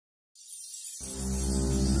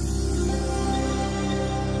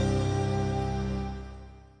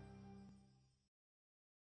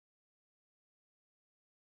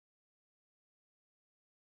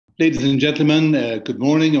Ladies and gentlemen, good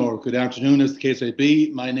morning or good afternoon as the case may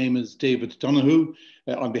be. My name is David Donoghue.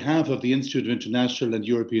 On behalf of the Institute of International and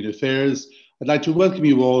European Affairs, I'd like to welcome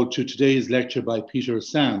you all to today's lecture by Peter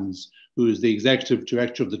Sands, who is the Executive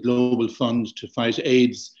Director of the Global Fund to Fight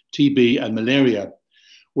AIDS, TB and Malaria.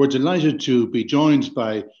 We're delighted to be joined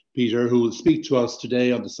by Peter, who will speak to us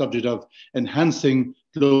today on the subject of enhancing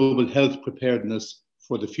global health preparedness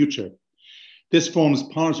for the future. This forms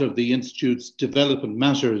part of the Institute's Development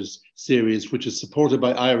Matters series, which is supported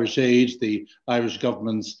by Irish Aid, the Irish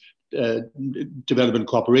government's development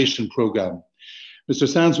cooperation programme. Mr.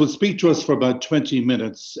 Sands will speak to us for about 20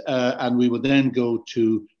 minutes and we will then go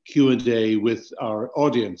to Q&A with our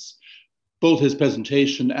audience. Both his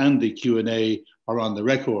presentation and the Q&A are on the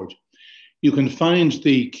record. You can find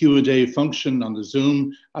the Q&A function on the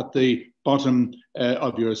Zoom at the bottom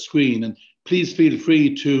of your screen, and please feel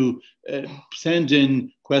free to send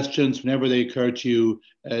in questions whenever they occur to you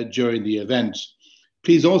during the event.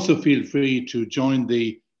 Please also feel free to join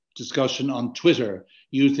the discussion on Twitter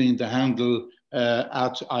using the handle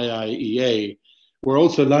at IIEA. We're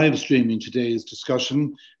also live streaming today's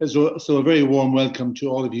discussion, so a very warm welcome to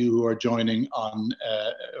all of you who are joining on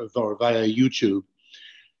or via YouTube.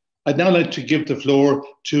 I'd now like to give the floor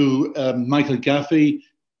to Michael Gaffey,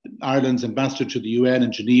 Ireland's ambassador to the UN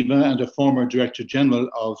in Geneva and a former Director General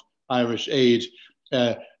of Irish Aid.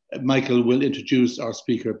 Michael will introduce our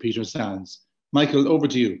speaker, Peter Sands. Michael, over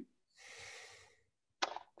to you.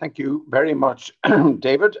 Thank you very much,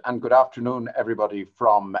 David, and good afternoon, everybody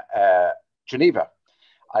from Geneva.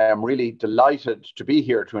 I am really delighted to be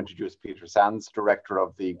here to introduce Peter Sands, Director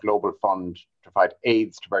of the Global Fund to Fight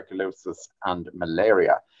AIDS, Tuberculosis and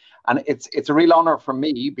Malaria. And it's a real honor for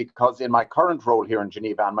me because in my current role here in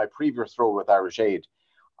Geneva and my previous role with Irish Aid,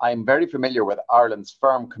 I'm very familiar with Ireland's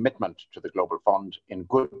firm commitment to the Global Fund in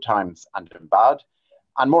good times and in bad.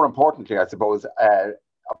 And more importantly, I suppose,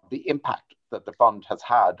 of the impact that the fund has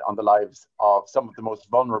had on the lives of some of the most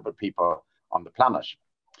vulnerable people on the planet.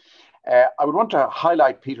 I would want to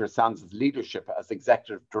highlight Peter Sands' leadership as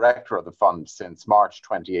Executive Director of the fund since March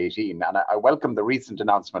 2018. And I welcome the recent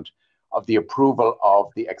announcement of the approval of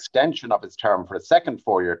the extension of his term for a second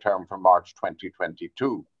four-year term from March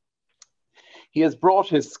 2022. He has brought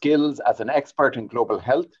his skills as an expert in global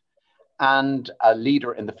health and a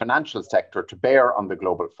leader in the financial sector to bear on the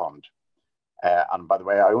Global Fund. And by the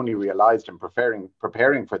way, I only realized in preparing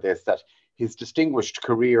for this that his distinguished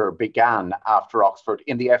career began after Oxford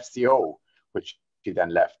in the FCO, which he then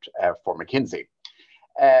left for McKinsey.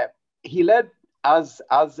 He led As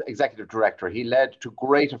Executive Director, he led to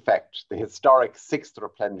great effect the historic sixth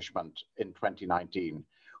replenishment in 2019,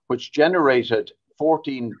 which generated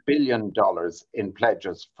 $14 billion in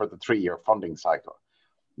pledges for the three-year funding cycle.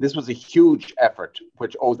 This was a huge effort,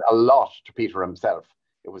 which owes a lot to Peter himself.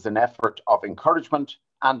 It was an effort of encouragement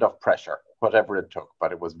and of pressure, whatever it took,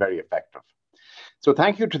 but it was very effective. So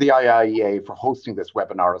thank you to the IIEA for hosting this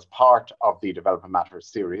webinar as part of the Development Matters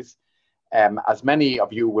series. As many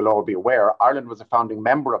of you will all be aware, Ireland was a founding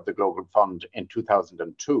member of the Global Fund in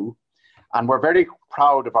 2002, and we're very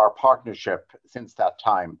proud of our partnership since that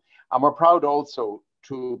time. And we're proud also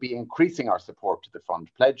to be increasing our support to the fund,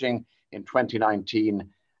 pledging in 2019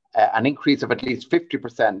 an increase of at least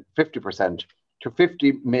 50% to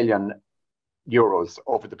 50 million euros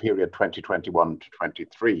over the period 2021 to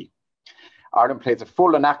 23. Ireland plays a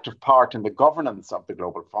full and active part in the governance of the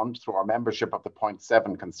Global Fund through our membership of the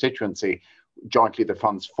 0.7 constituency, jointly the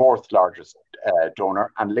fund's fourth largest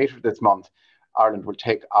donor. And later this month, Ireland will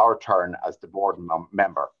take our turn as the board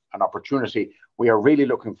member, an opportunity we are really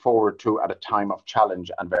looking forward to at a time of challenge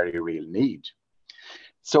and very real need.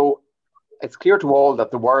 So it's clear to all that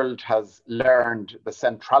the world has learned the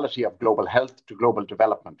centrality of global health to global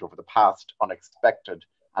development over the past unexpected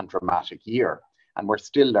and dramatic year, and we're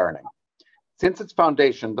still learning. Since its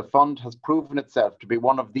foundation, the fund has proven itself to be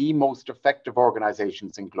one of the most effective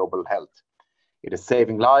organizations in global health. It is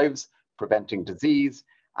saving lives, preventing disease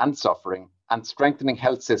and suffering, and strengthening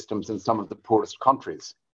health systems in some of the poorest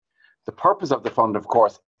countries. The purpose of the fund, of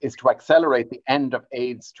course, is to accelerate the end of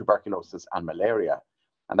AIDS, tuberculosis and malaria.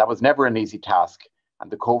 And that was never an easy task, and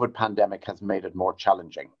the COVID pandemic has made it more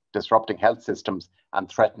challenging, disrupting health systems and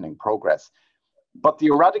threatening progress. But the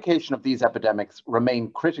eradication of these epidemics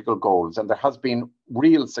remain critical goals, and there has been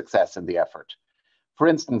real success in the effort. For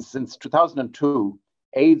instance, since 2002,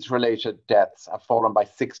 AIDS-related deaths have fallen by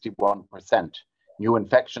 61%, new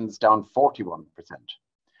infections down 41%.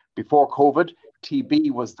 Before COVID,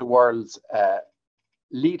 TB was the world's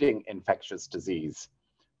leading infectious disease,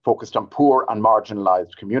 focused on poor and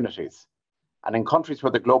marginalized communities. And in countries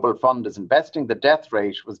where the Global Fund is investing, the death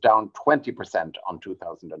rate was down 20% on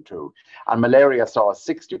 2002. And malaria saw a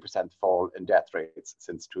 60% fall in death rates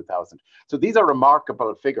since 2000. So these are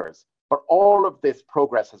remarkable figures. But all of this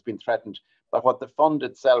progress has been threatened by what the fund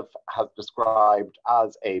itself has described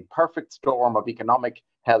as a perfect storm of economic,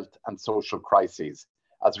 health, and social crises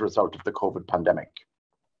as a result of the COVID pandemic.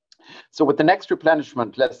 So with the next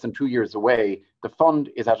replenishment less than 2 years away, the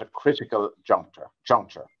fund is at a critical juncture.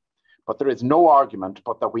 But there is no argument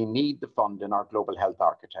but that we need the fund in our global health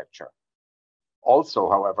architecture. Also,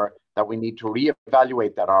 however, that we need to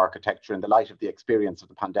reevaluate that architecture in the light of the experience of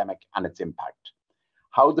the pandemic and its impact.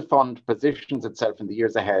 How the fund positions itself in the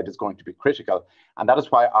years ahead is going to be critical, and that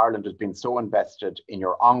is why Ireland has been so invested in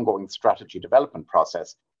your ongoing strategy development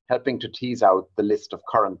process, helping to tease out the list of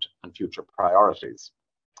current and future priorities.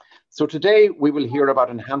 So today we will hear about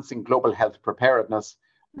enhancing global health preparedness,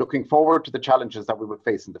 looking forward to the challenges that we will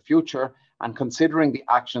face in the future, and considering the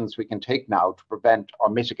actions we can take now to prevent or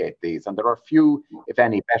mitigate these. And there are few, if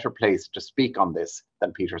any, better placed to speak on this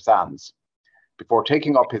than Peter Sands. Before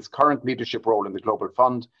taking up his current leadership role in the Global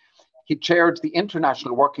Fund, he chaired the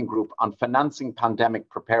International Working Group on Financing Pandemic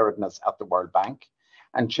Preparedness at the World Bank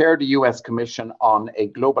and chaired the US Commission on a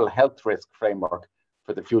Global Health Risk Framework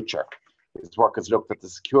for the Future. His work has looked at the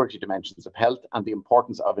security dimensions of health and the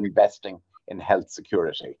importance of investing in health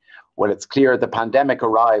security. Well, it's clear the pandemic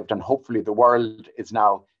arrived and hopefully the world is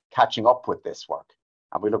now catching up with this work.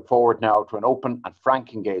 And we look forward now to an open and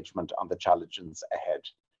frank engagement on the challenges ahead.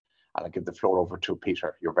 And I'll give the floor over to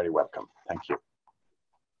Peter. You're very welcome. Thank you.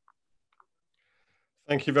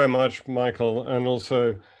 Thank you very much, Michael. And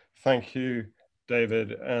also thank you,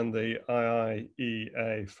 David, and the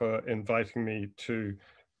IIEA for inviting me to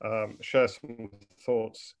share some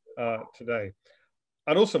thoughts today.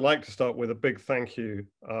 I'd also like to start with a big thank you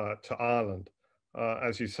to Ireland.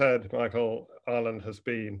 As you said, Michael, Ireland has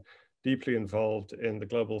been deeply involved in the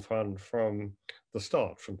Global Fund from the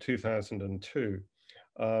start, from 2002,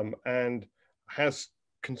 and has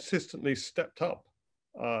consistently stepped up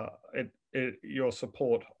your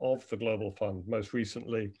support of the Global Fund, most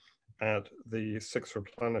recently at the 6th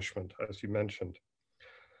replenishment, as you mentioned.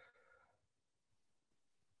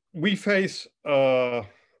 We face, as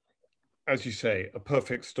you say, a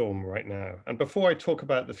perfect storm right now. And before I talk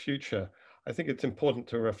about the future, I think it's important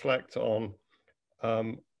to reflect on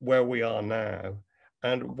where we are now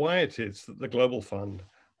and why it is that the Global Fund,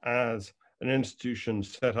 as an institution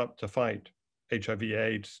set up to fight HIV,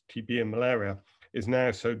 AIDS, TB, and malaria, is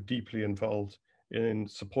now so deeply involved in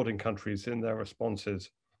supporting countries in their responses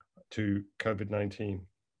to COVID-19.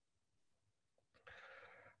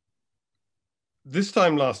 This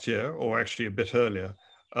time last year, or actually a bit earlier,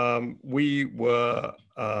 we were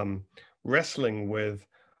wrestling with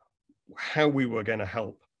how we were going to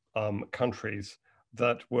help countries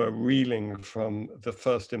that were reeling from the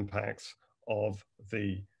first impacts of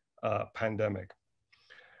the pandemic.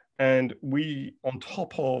 And we, on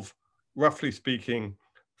top of, roughly speaking,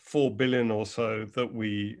 4 billion or so that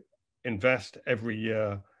we invest every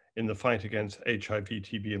year in the fight against HIV,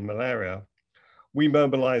 TB, and malaria, we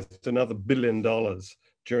mobilized another $1 billion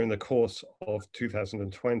during the course of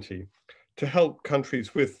 2020 to help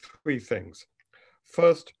countries with three things.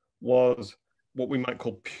 First was what we might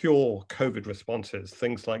call pure COVID responses,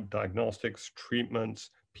 things like diagnostics, treatments,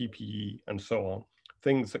 PPE, and so on,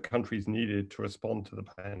 things that countries needed to respond to the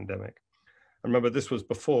pandemic. And remember, this was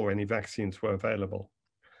before any vaccines were available.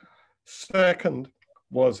 Second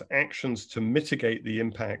was actions to mitigate the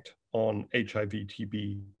impact on HIV,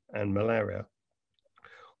 TB, and malaria,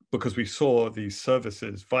 because we saw these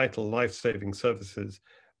services, vital life-saving services,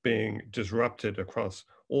 being disrupted across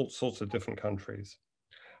all sorts of different countries.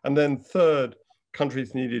 And then third,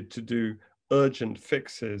 countries needed to do urgent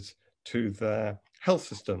fixes to their health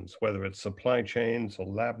systems, whether it's supply chains or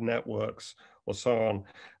lab networks or so on,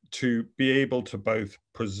 to be able to both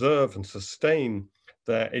preserve and sustain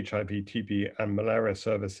their HIV, TB, and malaria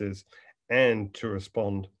services and to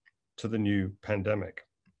respond to the new pandemic.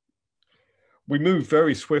 We moved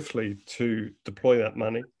very swiftly to deploy that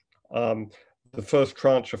money. The first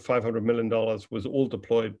tranche of $500 million was all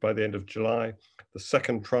deployed by the end of July. The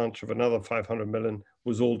second tranche of another $500 million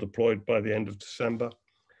was all deployed by the end of December.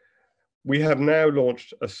 We have now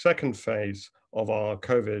launched a second phase of our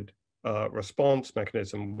COVID response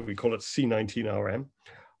mechanism. We call it C19RM,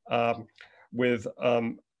 with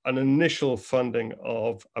an initial funding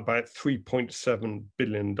of about $3.7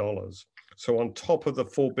 billion. So on top of the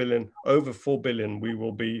 4 billion, over 4 billion, we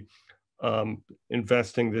will be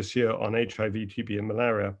investing this year on HIV, TB, and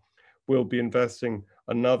malaria. We'll be investing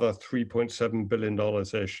another $3.7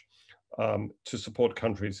 billion-ish to support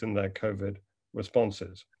countries in their COVID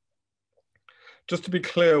responses. Just to be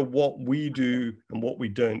clear what we do and what we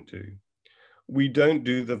don't do. We don't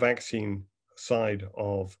do the vaccine side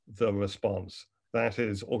of the response. That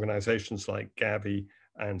is organizations like Gavi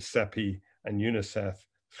and CEPI and UNICEF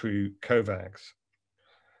through COVAX.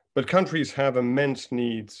 But countries have immense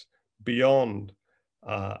needs beyond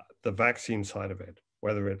the vaccine side of it,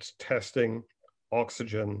 whether it's testing,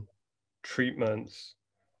 oxygen, treatments,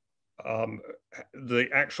 the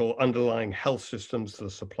actual underlying health systems, the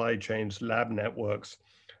supply chains, lab networks,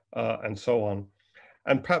 and so on.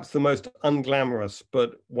 And perhaps the most unglamorous,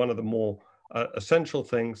 but one of the more essential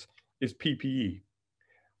things is PPE.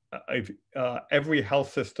 Every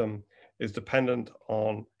health system is dependent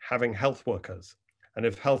on having health workers. And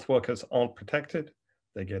if health workers aren't protected,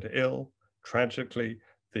 they get ill. Tragically,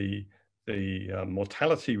 the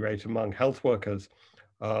mortality rate among health workers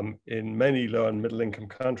in many low and middle income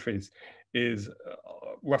countries is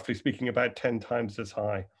roughly speaking about 10 times as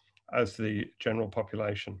high as the general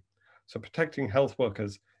population. So protecting health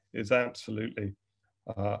workers is absolutely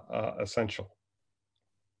essential.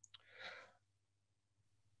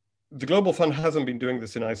 The Global Fund hasn't been doing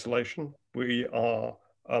this in isolation. We are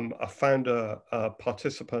a founder,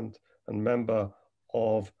 participant, and member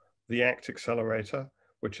of the ACT Accelerator,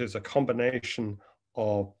 which is a combination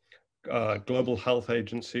of global health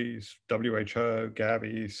agencies, WHO,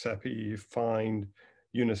 Gavi, CEPI, FIND,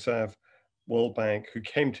 UNICEF, World Bank, who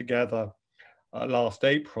came together last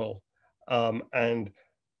April and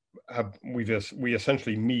we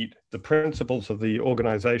essentially meet, the principals of the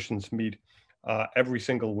organizations meet every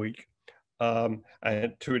single week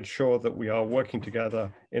and to ensure that we are working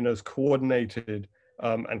together in as coordinated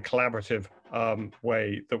and collaborative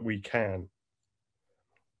way that we can.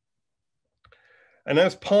 And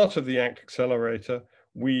as part of the ACT Accelerator,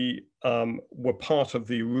 we were part of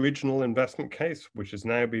the original investment case, which has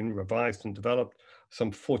now been revised and developed.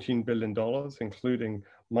 Some $14 billion, including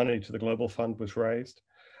money to the Global Fund, was raised.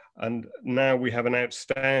 And now we have an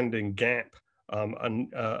outstanding gap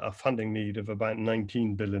and a funding need of about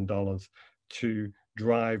 $19 billion to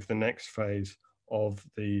drive the next phase of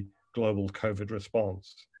the global COVID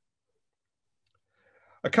response.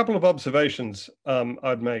 A couple of observations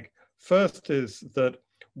I'd make. First is that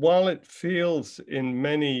while it feels in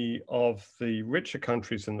many of the richer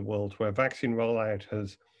countries in the world where vaccine rollout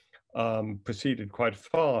has proceeded quite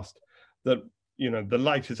fast, that the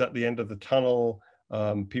light is at the end of the tunnel.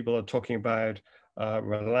 People are talking about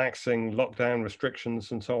relaxing lockdown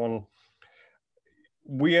restrictions and so on.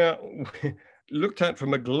 We are looked at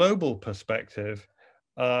from a global perspective.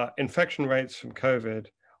 Infection rates from COVID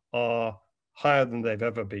are higher than they've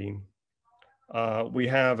ever been. We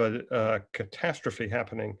have a catastrophe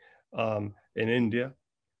happening in India,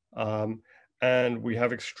 and we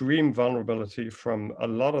have extreme vulnerability from a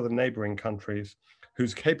lot of the neighboring countries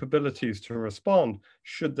whose capabilities to respond,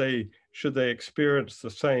 should they experience the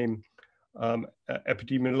same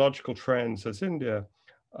epidemiological trends as India,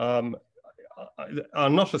 are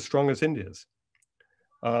not as strong as India's.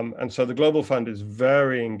 And so the Global Fund is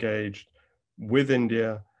very engaged with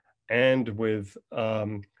India and with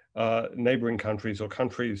neighboring countries or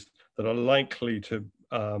countries that are likely to,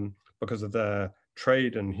 because of their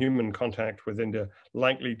trade and human contact with India,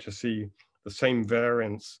 likely to see the same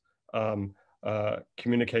variants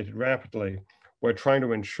communicated rapidly. We're trying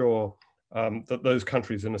to ensure that those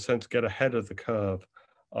countries, in a sense, get ahead of the curve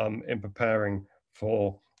in preparing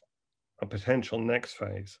for a potential next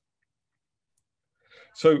phase.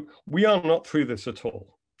 So we are not through this at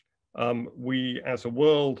all. We, as a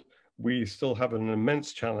world, we still have an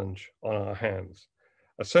immense challenge on our hands.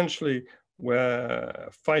 Essentially, we're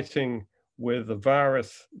fighting with a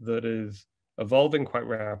virus that is evolving quite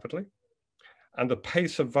rapidly, and the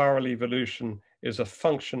pace of viral evolution is a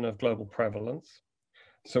function of global prevalence.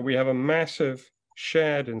 So we have a massive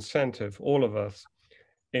shared incentive, all of us,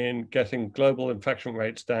 in getting global infection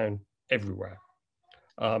rates down everywhere,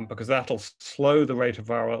 because that'll slow the rate of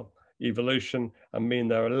viral evolution and mean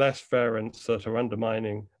there are less variants that are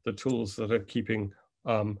undermining the tools that are keeping,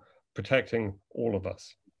 protecting all of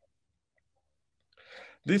us.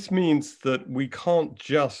 This means that we can't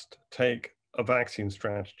just take a vaccine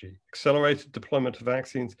strategy. Accelerated deployment of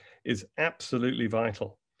vaccines is absolutely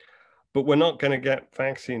vital, but we're not going to get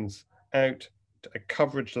vaccines out at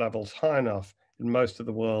coverage levels high enough in most of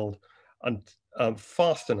the world and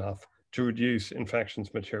fast enough to reduce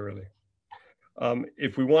infections materially.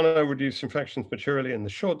 If we want to reduce infections materially in the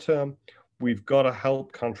short term, we've got to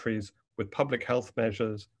help countries with public health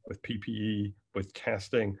measures, with PPE, with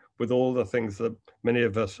testing, with all the things that many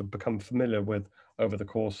of us have become familiar with over the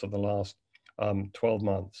course of the last 12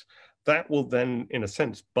 months. That will then, in a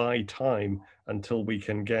sense, buy time until we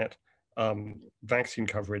can get vaccine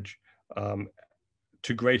coverage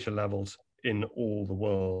to greater levels in all the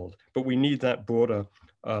world. But we need that broader,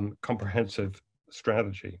 comprehensive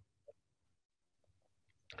strategy.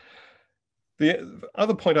 The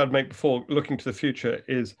other point I'd make before looking to the future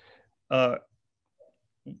is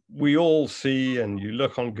we all see, and you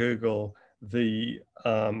look on Google, the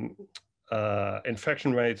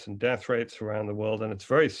infection rates and death rates around the world, and it's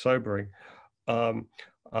very sobering from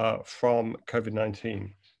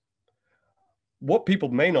COVID-19. What people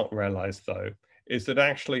may not realize, though, is that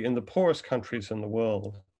actually in the poorest countries in the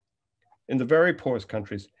world, in the very poorest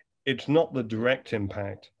countries, it's not the direct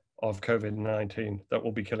impact of COVID-19 that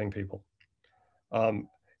will be killing people.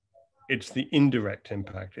 It's the indirect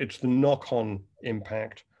impact. It's the knock-on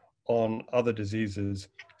impact on other diseases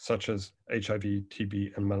such as HIV,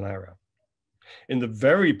 TB, and malaria. In the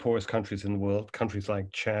very poorest countries in the world, countries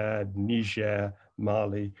like Chad, Niger,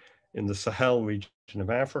 Mali, in the Sahel region of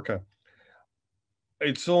Africa,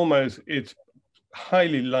 it's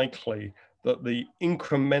highly likely that the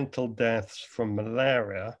incremental deaths from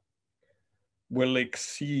malaria will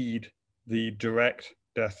exceed the direct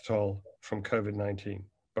death toll from COVID-19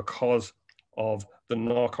 because of the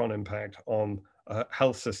knock-on impact on a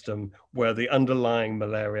health system where the underlying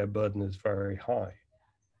malaria burden is very high.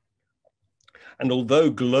 And although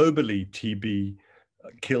globally TB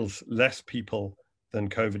kills less people than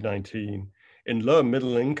COVID-19, in low and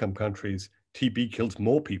middle income countries, TB kills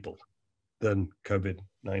more people than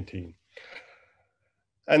COVID-19.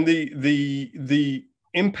 And the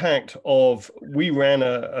impact of, we ran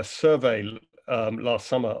a survey last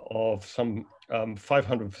summer of some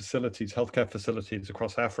 500 facilities, healthcare facilities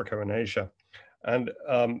across Africa and Asia. And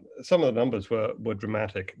some of the numbers were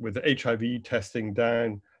dramatic, with HIV testing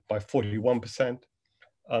down by 41%,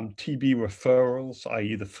 TB referrals,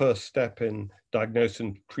 i.e. the first step in diagnosis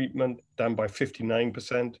and treatment, down by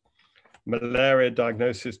 59%, malaria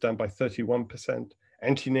diagnosis down by 31%,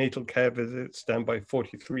 antenatal care visits down by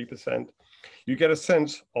 43%. You get a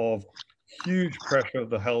sense of huge pressure of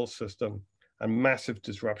the health system and massive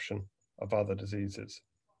disruption of other diseases.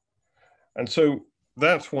 And so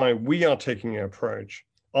that's why we are taking an approach.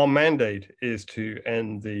 Our mandate is to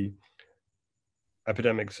end the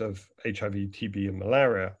epidemics of HIV, TB, and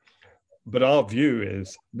malaria. But our view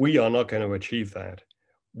is we are not going to achieve that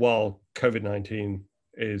while COVID-19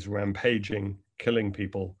 is rampaging, killing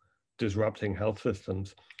people, disrupting health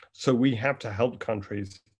systems. So we have to help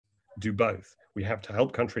countries do both. We have to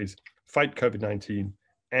help countries fight COVID-19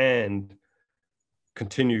 and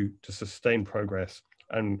continue to sustain progress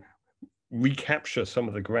and recapture some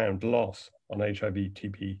of the ground lost on HIV,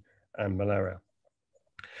 TB, and malaria.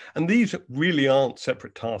 And these really aren't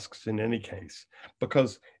separate tasks in any case,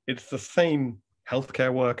 because it's the same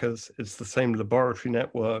healthcare workers, it's the same laboratory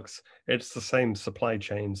networks, it's the same supply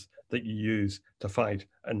chains that you use to fight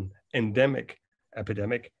an endemic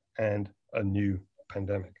epidemic and a new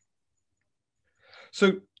pandemic.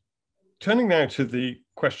 So turning now to the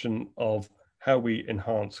question of how we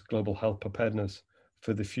enhance global health preparedness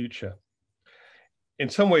for the future. In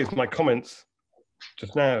some ways, my comments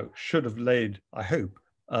just now should have laid, I hope,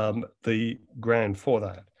 the ground for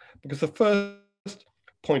that. Because the first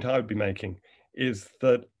point I would be making is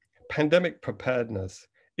that pandemic preparedness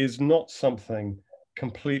is not something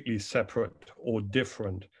completely separate or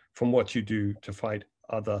different from what you do to fight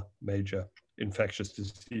other major infectious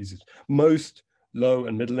diseases. Most low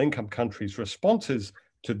and middle income countries' responses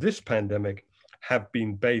to this pandemic have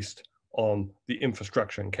been based on the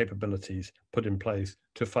infrastructure and capabilities put in place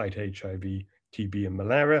to fight HIV, TB, and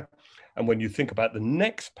malaria. And when you think about the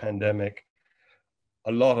next pandemic,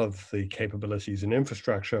 a lot of the capabilities and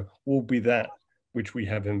infrastructure will be that which we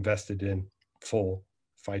have invested in for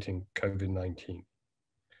fighting COVID-19.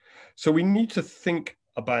 So we need to think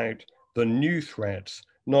about the new threats,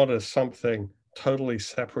 not as something totally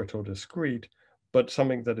separate or discrete, but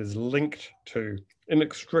something that is linked to,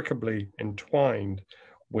 inextricably entwined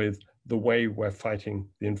with the way we're fighting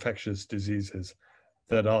the infectious diseases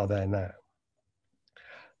that are there now.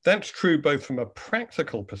 That's true both from a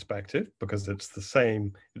practical perspective, because it's the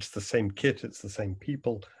same kit, it's the same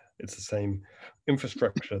people, it's the same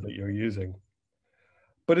infrastructure that you're using.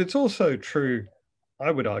 But it's also true, I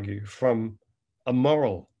would argue, from a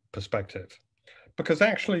moral perspective, because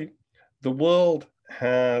actually the world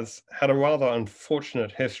has had a rather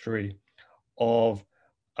unfortunate history of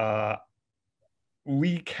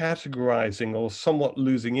recategorizing or somewhat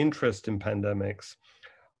losing interest in pandemics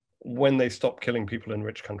when they stop killing people in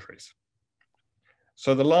rich countries.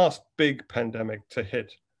 So the last big pandemic to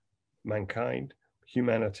hit mankind,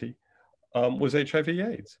 humanity, was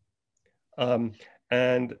HIV/AIDS.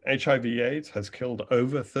 And HIV/AIDS has killed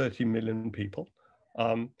over 30 million people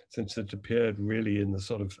since it appeared really in the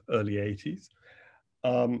sort of early 80s.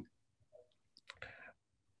 And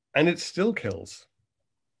it still kills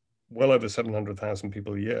well over 700,000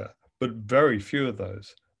 people a year, but very few of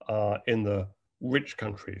those are in the rich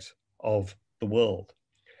countries of the world.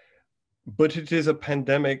 But it is a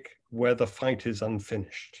pandemic where the fight is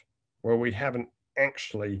unfinished, where we haven't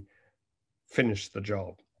actually finished the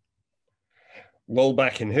job. Roll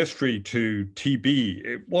back in history to TB,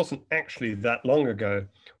 it wasn't actually that long ago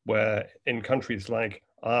where in countries like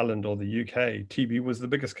Ireland or the UK, TB was the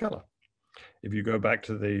biggest killer. If you go back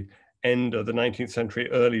to the end of the 19th century,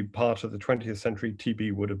 early part of the 20th century,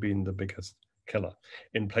 TB would have been the biggest killer.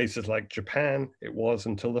 In places like Japan, it was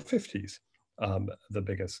until the 50s, the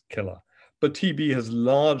biggest killer. But TB has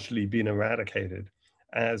largely been eradicated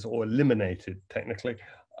or eliminated technically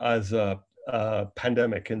as a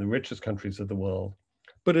pandemic in the richest countries of the world,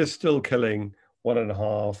 but is still killing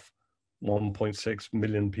 1.5, 1.6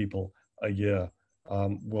 million people a year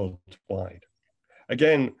worldwide.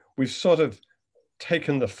 Again, we've sort of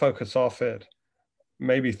taken the focus off it,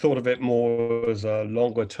 maybe thought of it more as a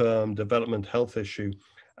longer term development health issue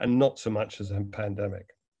and not so much as a pandemic.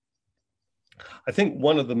 I think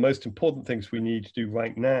one of the most important things we need to do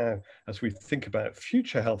right now as we think about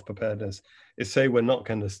future health preparedness is say we're not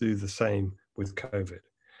going to do the same with COVID.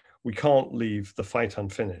 We can't leave the fight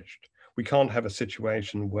unfinished. We can't have a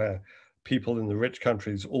situation where people in the rich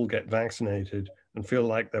countries all get vaccinated and feel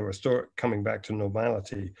like they're coming back to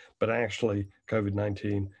normality, but actually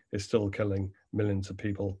COVID-19 is still killing millions of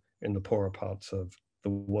people in the poorer parts of the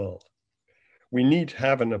world. We need to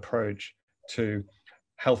have an approach to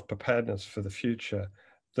health preparedness for the future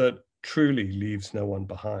that truly leaves no one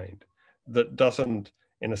behind, that doesn't,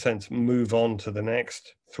 in a sense, move on to the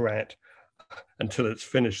next threat until it's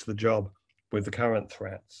finished the job with the current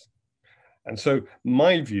threats. And so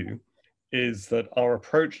my view is that our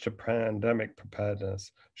approach to pandemic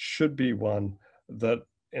preparedness should be one that,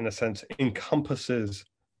 in a sense, encompasses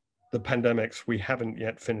the pandemics we haven't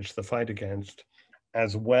yet finished the fight against,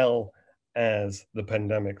 as well as the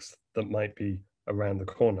pandemics that might be around the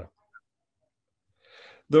corner.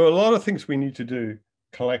 There are a lot of things we need to do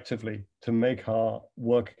collectively to make our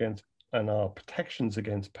work against and our protections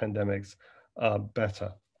against pandemics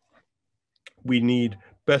better. We need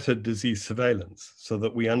better disease surveillance so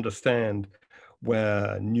that we understand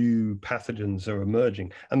where new pathogens are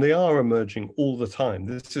emerging, and they are emerging all the time.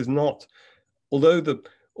 This is not, although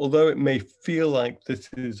it may feel like this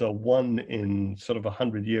is a one in sort of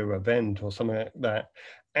 100-year event or something like that,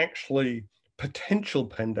 actually potential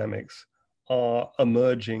pandemics are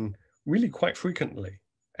emerging really quite frequently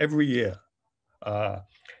every year.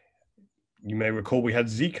 You may recall we had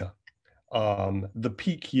Zika. The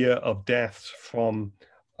peak year of deaths from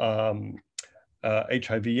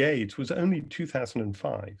HIV/AIDS was only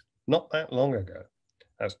 2005, not that long ago.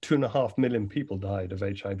 That's 2.5 million people died of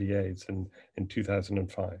HIV/AIDS in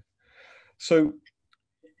 2005. So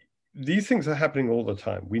these things are happening all the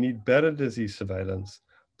time. We need better disease surveillance,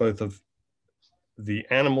 both of the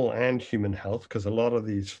animal and human health, because a lot of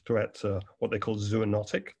these threats are what they call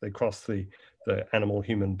zoonotic. They cross the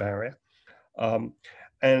animal-human barrier.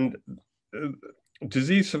 And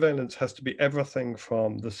disease surveillance has to be everything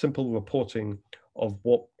from the simple reporting of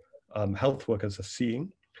what health workers are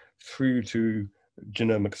seeing through to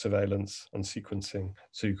genomic surveillance and sequencing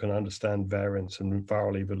so you can understand variants and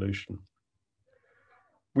viral evolution.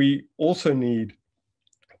 We also need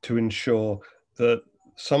to ensure that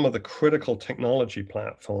some of the critical technology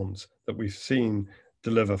platforms that we've seen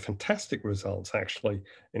deliver fantastic results actually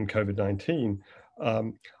in COVID-19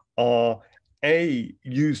 are A,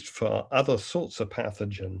 used for other sorts of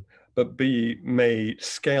pathogen, but B, made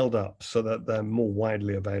scaled up so that they're more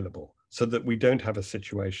widely available, so that we don't have a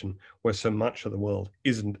situation where so much of the world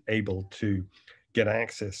isn't able to get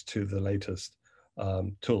access to the latest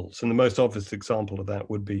tools. And the most obvious example of that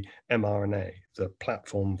would be mRNA, the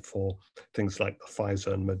platform for things like the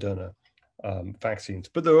Pfizer and Moderna vaccines.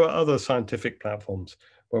 But there are other scientific platforms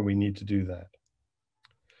where we need to do that.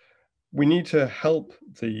 We need to help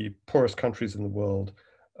the poorest countries in the world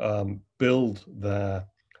build their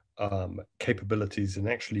capabilities in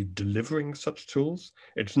actually delivering such tools.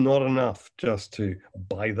 It's not enough just to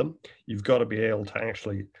buy them. You've got to be able to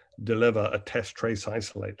actually deliver a test, trace,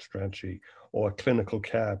 isolate strategy or a clinical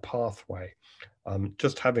care pathway.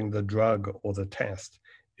 Just having the drug or the test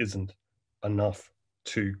isn't enough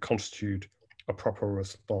to constitute a proper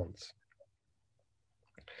response.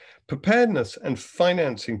 Preparedness and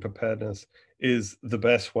financing preparedness is the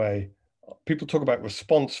best way. People talk about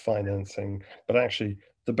response financing, but actually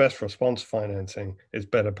the best response financing is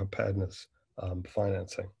better preparedness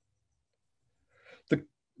financing.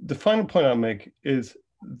 The final point I'll make is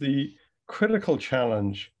the critical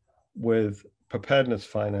challenge with preparedness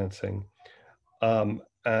financing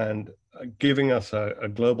and giving us a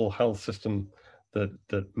global health system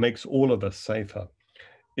that makes all of us safer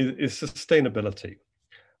is sustainability.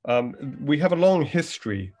 We have a long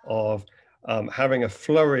history of having a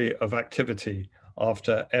flurry of activity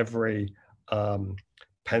after every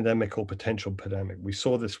pandemic or potential pandemic. We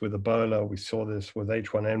saw this with Ebola, we saw this with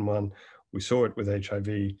H1N1, we saw it with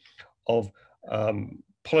HIV, of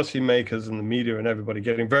policymakers and the media and everybody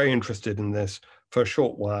getting very interested in this for a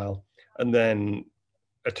short while, and then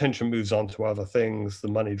attention moves on to other things, the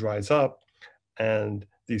money dries up, and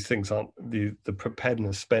these things aren't, the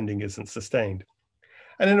preparedness spending isn't sustained.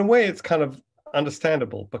 And in a way, it's kind of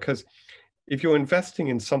understandable, because if you're investing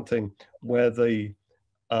in something where the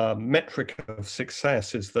metric of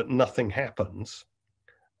success is that nothing happens,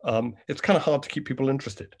 it's kind of hard to keep people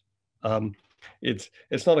interested.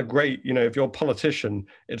 It's not a great, if you're a politician,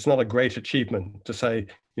 it's not a great achievement to say,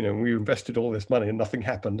 we invested all this money and nothing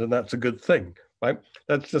happened, and that's a good thing, right?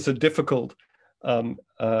 That's just a difficult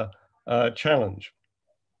challenge.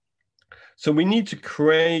 So we need to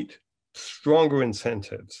create stronger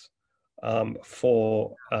incentives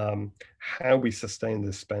for how we sustain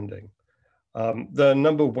this spending. There are a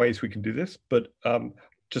number of ways we can do this, but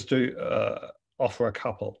just to offer a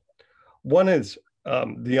couple. One is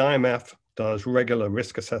the IMF does regular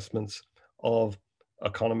risk assessments of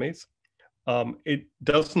economies. It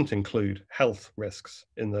doesn't include health risks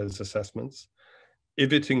in those assessments.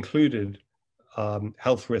 If it included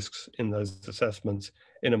health risks in those assessments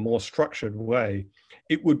in a more structured way,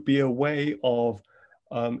 it would be a way of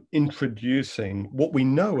introducing what we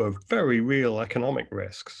know are very real economic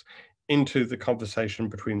risks into the conversation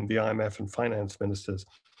between the IMF and finance ministers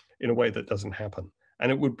in a way that doesn't happen.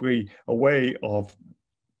 And it would be a way of,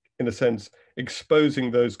 in a sense,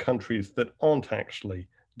 exposing those countries that aren't actually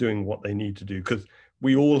doing what they need to do, because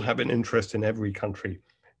we all have an interest in every country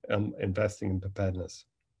investing in preparedness.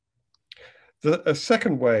 A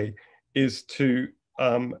second way is to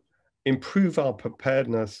improve our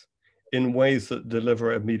preparedness in ways that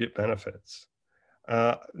deliver immediate benefits.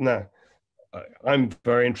 Now, I'm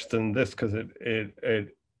very interested in this because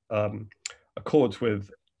it accords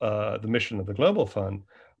with the mission of the Global Fund.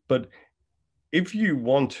 But if you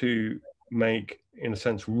want to make, in a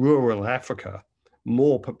sense, rural Africa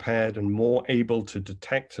more prepared and more able to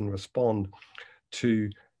detect and respond to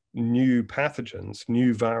new pathogens,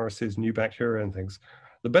 new viruses, new bacteria and things,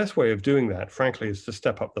 the best way of doing that, frankly, is to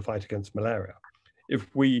step up the fight against malaria. If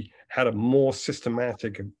we had a more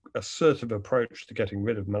systematic, assertive approach to getting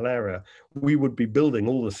rid of malaria, we would be building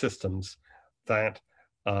all the systems that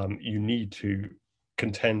you need to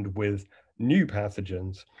contend with new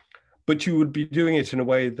pathogens, but you would be doing it in a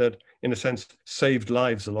way that, in a sense, saved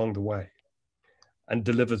lives along the way and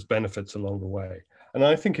delivers benefits along the way. And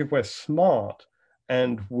I think if we're smart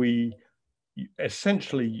and we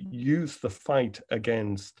essentially use the fight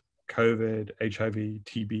against COVID, HIV,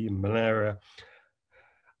 TB, and malaria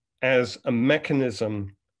as a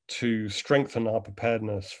mechanism to strengthen our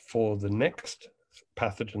preparedness for the next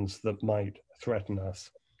pathogens that might threaten us,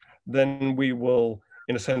 then we will,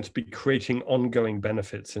 in a sense, be creating ongoing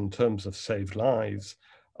benefits in terms of saved lives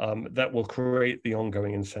that will create the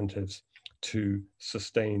ongoing incentives to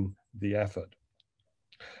sustain the effort.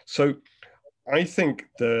 So I think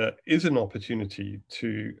there is an opportunity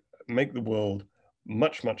to make the world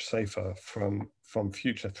much, much safer from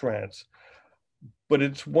future threats. But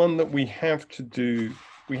it's one that we have to do,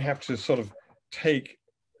 we have to sort of take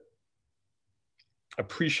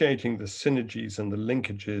appreciating the synergies and the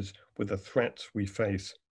linkages with the threats we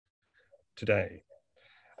face today.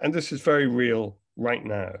 And this is very real right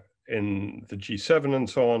now. In the G7 and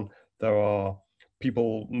so on, there are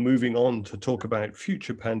people moving on to talk about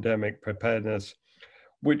future pandemic preparedness,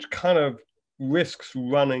 which kind of risks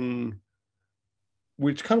sending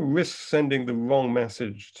the wrong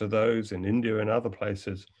message to those in India and other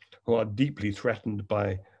places who are deeply threatened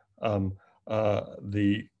by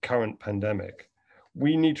the current pandemic.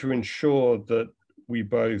 We need to ensure that we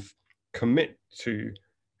both commit to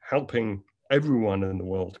helping everyone in the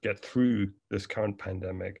world get through this current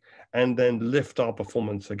pandemic and then lift our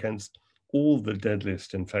performance against all the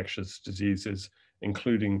deadliest infectious diseases,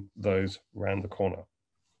 including those around the corner.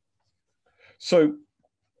 So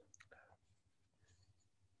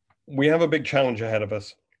we have a big challenge ahead of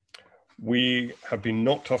us. We have been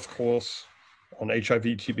knocked off course on HIV,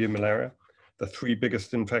 TB, and malaria, the three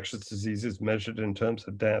biggest infectious diseases measured in terms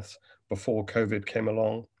of deaths before COVID came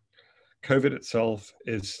along. COVID itself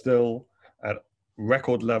is still at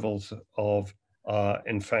record levels of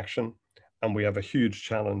infection, and we have a huge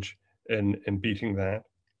challenge in beating that.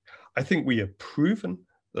 I think we have proven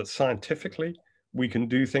that scientifically we can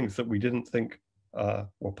do things that we didn't think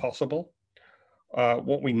were possible.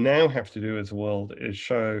 What we now have to do as a world is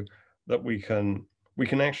show that we can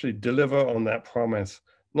actually deliver on that promise,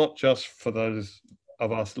 not just for those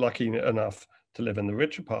of us lucky enough to live in the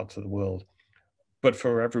richer parts of the world, but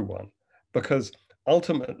for everyone. Because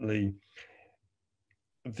ultimately,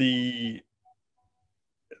 the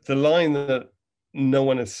line that no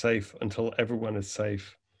one is safe until everyone is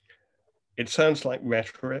safe, it sounds like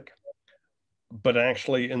rhetoric, but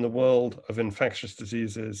actually in the world of infectious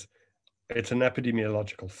diseases, it's an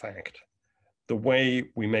epidemiological fact. The way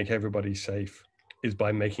we make everybody safe is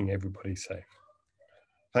by making everybody safe.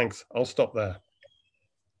 Thanks, I'll stop there.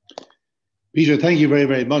 Peter, thank you very,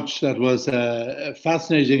 very much. That was a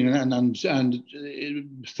fascinating and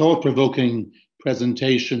thought-provoking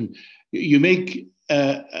presentation. You make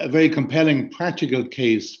a very compelling practical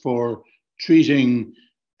case for treating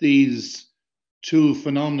these two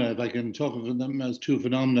phenomena, if I can talk of them as two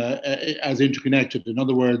phenomena, as interconnected. In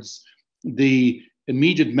other words, the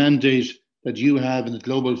immediate mandate that you have in the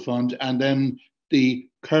Global Fund, and then the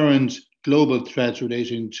current global threats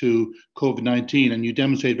relating to COVID-19. And you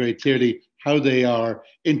demonstrate very clearly how they are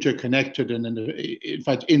interconnected and in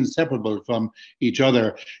fact inseparable from each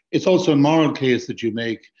other. It's also a moral case that you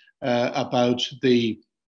make about the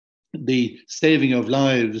saving of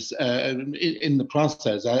lives in the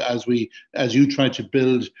process as you try to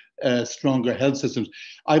build stronger health systems.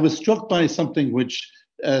 I was struck by something which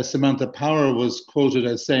Samantha Power was quoted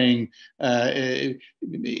as saying at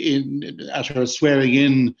her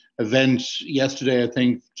swearing-in event yesterday, I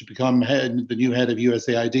think, to become the new head of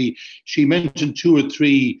USAID. She mentioned 2 or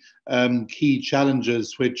 3 key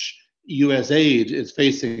challenges which USAID is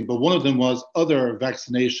facing, but one of them was other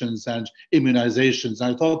vaccinations and immunizations.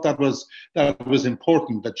 And I thought that was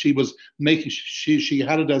important, that she was making, she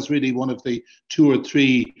had it as really one of the 2 or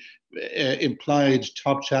 3 implied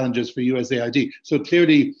top challenges for USAID. So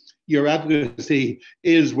clearly your advocacy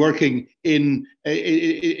is working in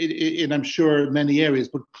I'm sure many areas,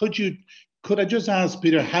 but could I just ask,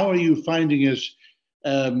 Peter, how are you finding it?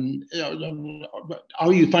 Are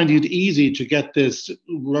you finding it easy to get this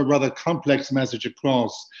rather complex message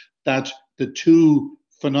across that the two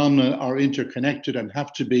phenomena are interconnected and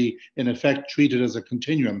have to be, in effect, treated as a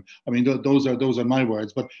continuum? I mean, those are my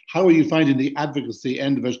words. But how are you finding the advocacy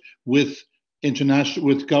end of it with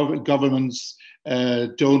governments,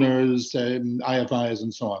 donors, IFIs,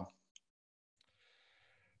 and so on?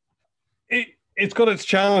 It's got its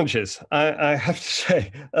challenges, I have to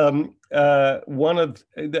say. I would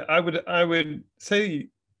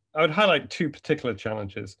highlight 2 particular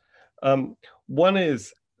challenges. One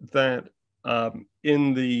is that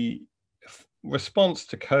in the response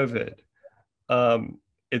to COVID,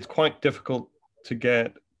 it's quite difficult to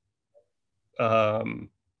get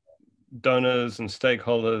donors and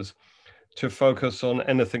stakeholders to focus on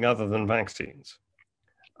anything other than vaccines.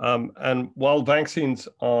 And while vaccines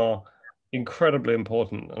are incredibly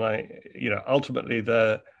important, and ultimately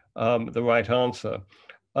they're the right answer.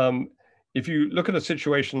 If you look at a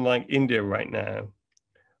situation like India right now,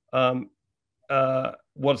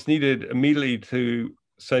 what's needed immediately to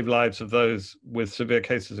save lives of those with severe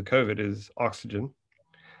cases of COVID is oxygen.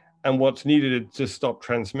 And what's needed to stop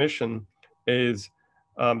transmission is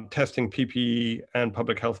testing, PPE, and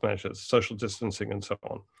public health measures, social distancing, and so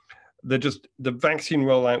on. The vaccine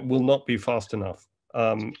rollout will not be fast enough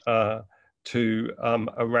to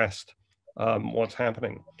arrest what's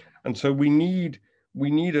happening. And so we need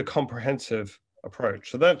a comprehensive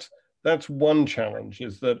approach. So that's one challenge,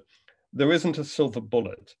 is that there isn't a silver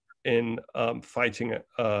bullet in fighting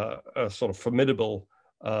a sort of formidable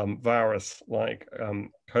virus like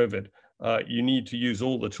COVID. You need to use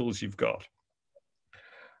all the tools you've got.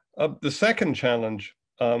 The second challenge,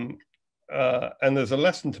 and there's a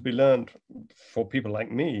lesson to be learned for people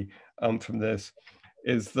like me from this,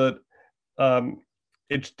 is that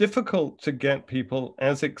it's difficult to get people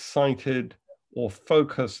as excited or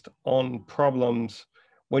focused on problems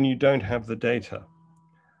when you don't have the data.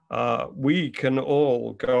 We can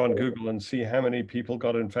all go on Google and see how many people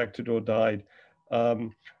got infected or died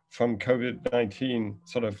from COVID-19,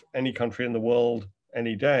 sort of any country in the world,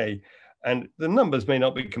 any day. And the numbers may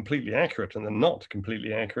not be completely accurate, and they're not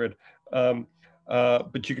completely accurate,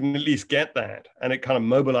 but you can at least get that. And it kind of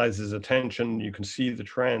mobilizes attention. You can see the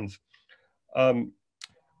trends.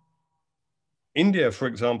 India, for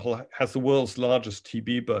example, has the world's largest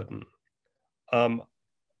TB burden.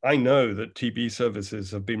 I know that TB services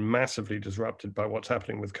have been massively disrupted by what's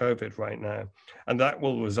happening with COVID right now, and that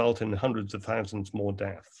will result in hundreds of thousands more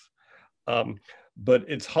deaths. But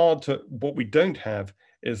it's hard to, what we don't have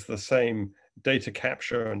is the same data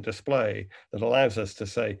capture and display that allows us to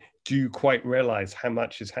say, do you quite realize how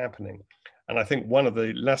much is happening? And I think one of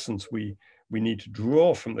the lessons we need to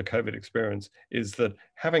draw from the COVID experience is that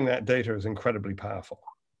having that data is incredibly powerful.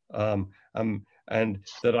 And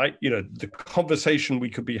that the conversation we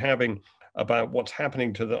could be having about what's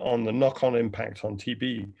happening on the knock-on impact on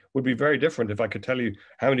TB would be very different if I could tell you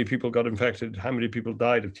how many people got infected, how many people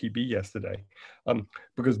died of TB yesterday,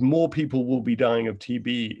 because more people will be dying of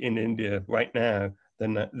TB in India right now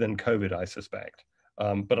than COVID, I suspect.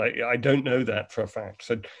 But I don't know that for a fact.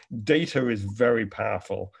 So data is very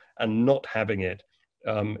powerful, and not having it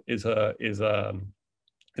is a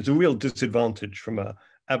real disadvantage from a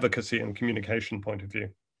advocacy and communication point of view.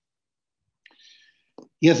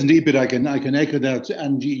 Yes, indeed, but I can echo that.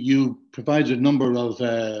 And you provided a number of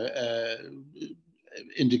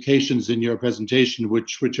indications in your presentation,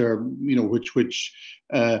 which are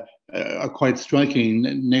are quite striking.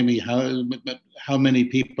 Namely, how many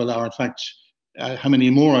people are, in fact, how many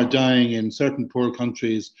more are dying in certain poor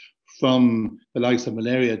countries from the likes of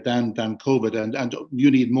malaria than COVID, and you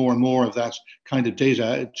need more and more of that kind of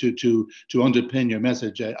data to underpin your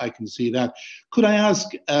message. I can see that. Could I ask,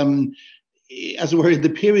 as it were, in the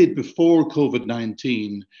period before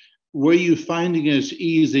COVID-19, were you finding it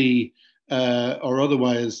easy or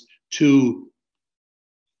otherwise to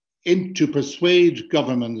persuade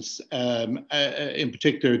governments, in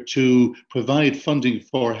particular, to provide funding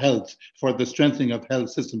for health, for the strengthening of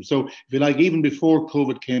health systems? So, if you like, even before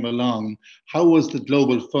COVID came along, how was the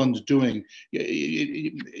Global Fund doing?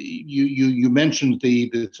 You mentioned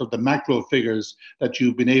the sort of the macro figures that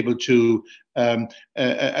you've been able to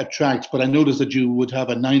attract, but I noticed that you would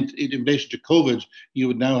have in relation to COVID, you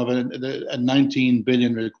would now have a 19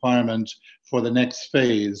 billion requirement for the next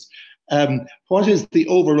phase. What is the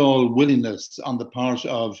overall willingness on the part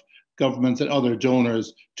of governments and other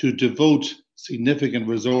donors to devote significant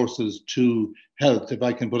resources to health, if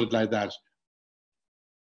I can put it like that?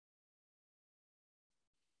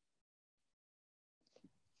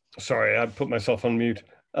 Sorry, I put myself on mute.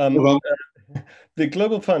 The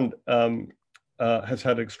Global Fund has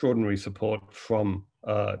had extraordinary support from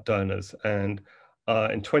donors. And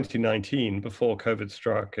in 2019, before COVID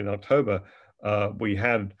struck in October, we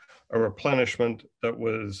had a replenishment that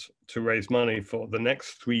was to raise money for the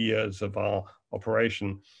next 3 years of our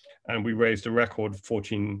operation. And we raised a record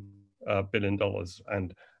 $14 billion.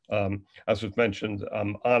 And as was mentioned,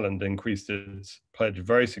 Ireland increased its pledge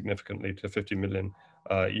very significantly to 50 million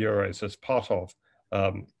euros as part of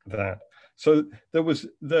that. So there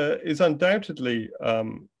is undoubtedly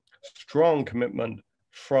strong commitment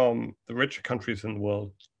from the richer countries in the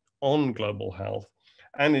world on global health.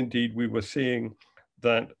 And indeed, we were seeing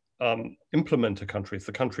that implementer countries,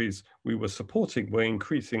 the countries we were supporting, were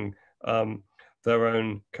increasing their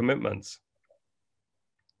own commitments.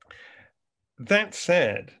 That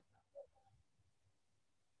said,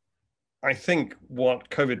 I think what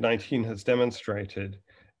COVID-19 has demonstrated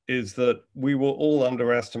is that we were all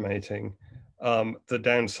underestimating the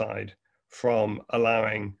downside from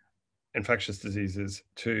allowing infectious diseases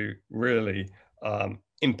to really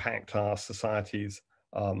impact our societies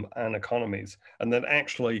and economies, and that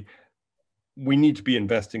actually we need to be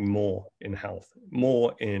investing more in health,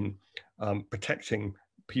 more in protecting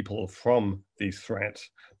people from these threats,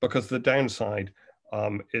 because the downside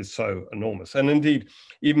is so enormous. And indeed,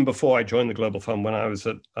 even before I joined the Global Fund, when I was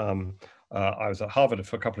at Harvard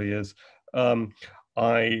for a couple of years,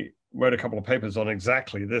 I wrote a couple of papers on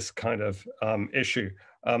exactly this kind of issue.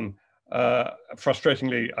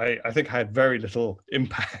 Frustratingly, I think I had very little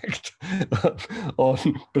impact on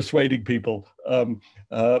persuading people,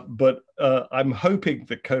 but I'm hoping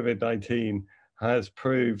that COVID-19 has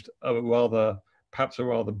proved perhaps a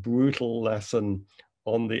rather brutal lesson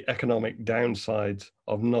on the economic downsides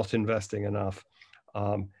of not investing enough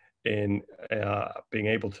in being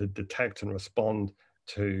able to detect and respond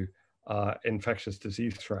to infectious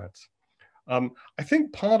disease threats. I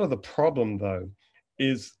think part of the problem, though,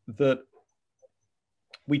 is that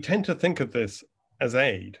we tend to think of this as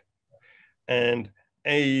aid, and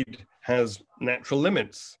aid has natural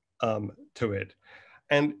limits to it.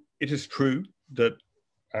 And it is true that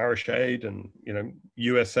Irish Aid and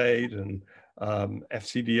US Aid and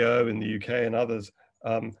FCDO in the UK and others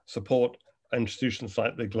support institutions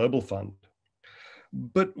like the Global Fund.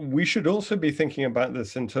 But we should also be thinking about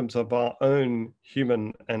this in terms of our own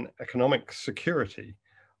human and economic security,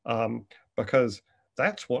 because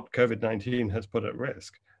that's what COVID-19 has put at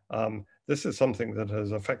risk. This is something that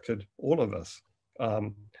has affected all of us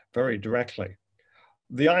very directly.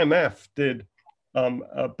 The IMF did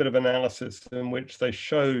a bit of analysis in which they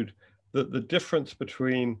showed that the difference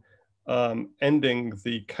between ending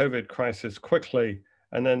the COVID crisis quickly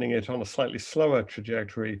and ending it on a slightly slower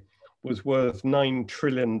trajectory was worth $9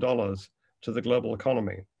 trillion to the global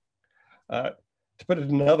economy. To put it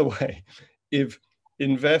another way, if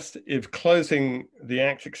closing the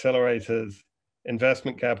ACT Accelerator's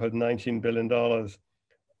investment gap of $19 billion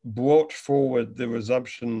brought forward the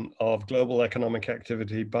resumption of global economic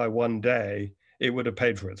activity by one day, it would have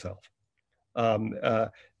paid for itself. The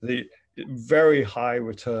very high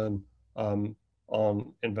return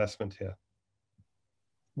on investment here.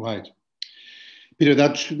 Right. Peter,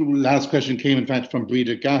 that last question came, in fact, from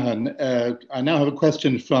Breda Gahan. I now have a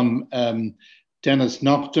question from Dennis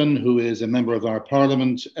Naughton, who is a member of our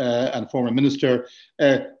Parliament and former minister.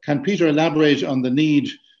 Can Peter elaborate on the need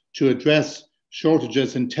to address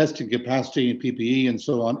shortages in testing capacity and PPE and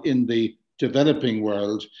so on in the developing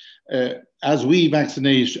world? As we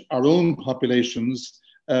vaccinate our own populations,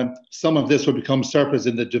 some of this will become surplus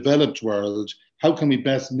in the developed world. How can we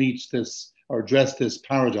best meet this or address this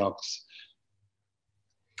paradox?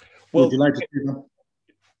 Well, would you like to do that?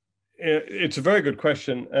 It's a very good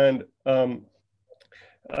question. And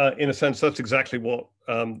in a sense, that's exactly what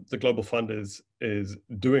the Global Fund is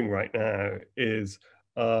doing right now, is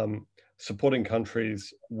supporting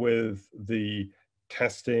countries with the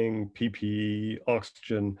testing, PPE,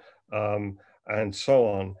 oxygen, and so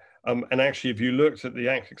on. And actually, if you looked at the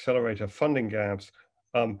ACT Accelerator funding gaps,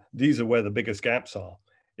 these are where the biggest gaps are.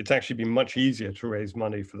 It's actually been much easier to raise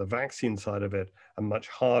money for the vaccine side of it and much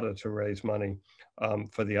harder to raise money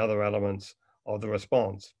for the other elements of the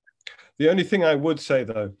response. The only thing I would say,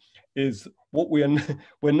 though, is what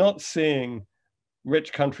we're not seeing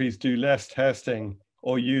rich countries do less testing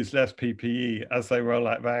or use less PPE as they roll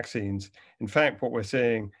out vaccines. In fact, what we're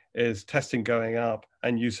seeing is testing going up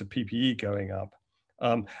and use of PPE going up.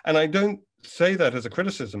 And I don't say that as a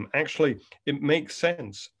criticism. Actually, it makes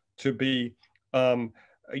sense to be,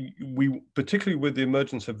 particularly with the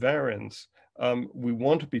emergence of variants, we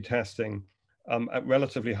want to be testing at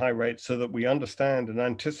relatively high rates so that we understand and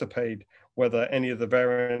anticipate whether any of the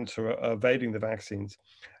variants are evading the vaccines.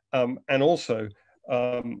 And also,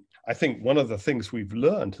 I think one of the things we've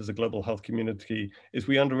learned as a global health community is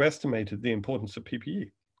we underestimated the importance of PPE.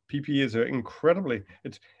 PPE is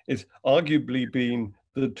it's arguably been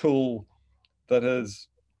the tool that has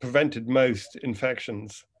prevented most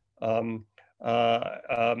infections of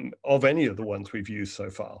any of the ones we've used so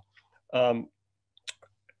far.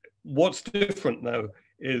 What's different, though,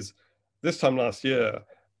 is this time last year,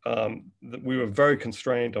 that we were very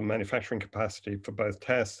constrained on manufacturing capacity for both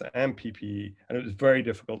tests and PPE, and it was very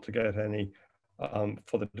difficult to get any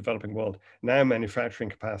for the developing world. Now manufacturing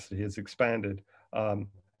capacity has expanded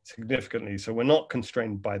significantly, so we're not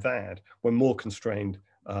constrained by that. We're more constrained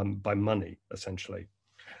by money, essentially.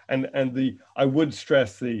 And I would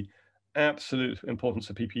stress the absolute importance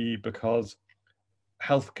of PPE, because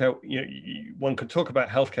healthcare, one could talk about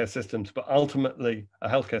healthcare systems, but ultimately a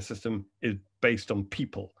healthcare system is based on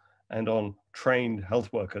people and on trained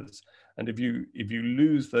health workers. And if you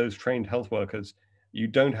lose those trained health workers, you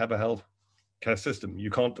don't have a healthcare system. You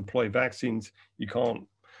can't deploy vaccines. You can't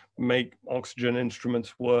make oxygen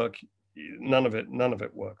instruments work. None of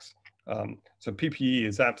it works. So PPE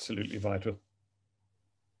is absolutely vital.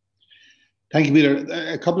 Thank you, Peter.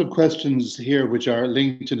 A couple of questions here which are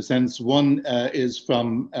linked in a sense. One is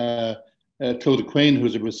from Clodagh Quain,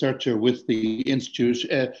 who's a researcher with the Institute.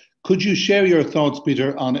 Could you share your thoughts,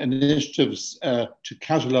 Peter, on initiatives to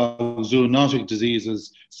catalogue zoonotic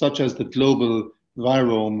diseases such as the Global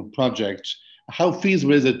Virome project? How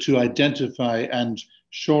feasible is it to identify and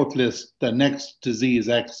shortlist the next disease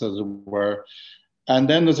X, as it were? And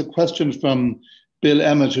then there's a question from Bill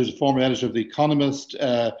Emmett, who's a former editor of The Economist,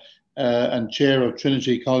 and chair of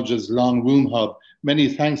Trinity College's Long Room Hub. Many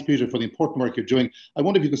thanks, Peter, for the important work you're doing. I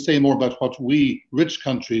wonder if you could say more about what we, rich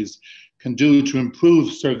countries, can do to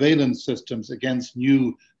improve surveillance systems against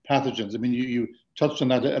new pathogens. I mean, you touched on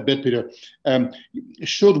that a bit, Peter.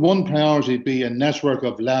 Should one priority be a network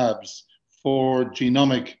of labs for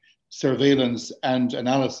genomic surveillance and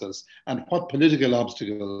analysis? And what political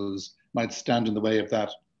obstacles might stand in the way of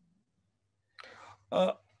that?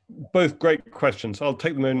 Both great questions. I'll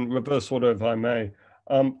take them in reverse order, if I may.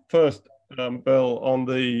 First, Bill, on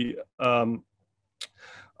the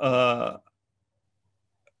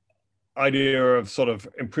idea of sort of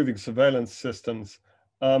improving surveillance systems,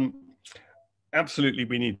 absolutely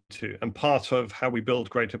we need to. And part of how we build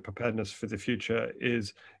greater preparedness for the future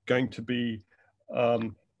is going to be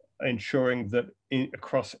ensuring that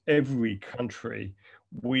across every country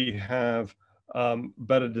we have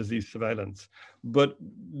better disease surveillance. But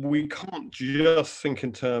we can't just think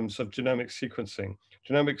in terms of genomic sequencing.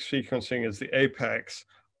 Genomic sequencing is the apex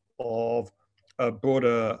of a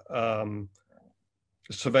broader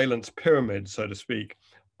surveillance pyramid, so to speak,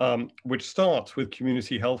 which starts with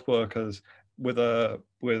community health workers with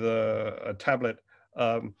a tablet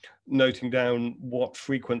noting down what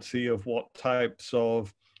frequency of what types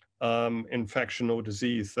of infection or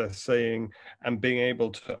disease they're seeing, and being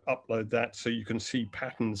able to upload that so you can see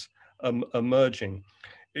patterns emerging.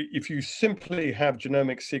 If you simply have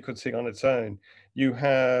genomic sequencing on its own,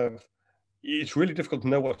 it's really difficult to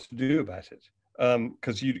know what to do about it,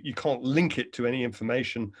 because you can't link it to any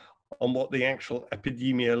information on what the actual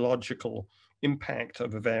epidemiological impact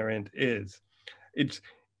of a variant is.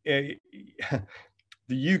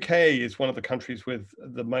 The UK is one of the countries with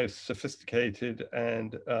the most sophisticated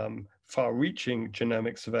and far-reaching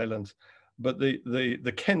genomic surveillance, but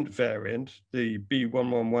the Kent variant, the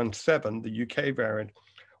B1117, the UK variant,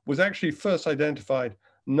 was actually first identified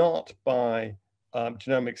not by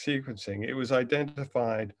genomic sequencing. It was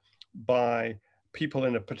identified by people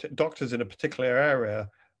doctors in a particular area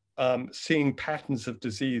seeing patterns of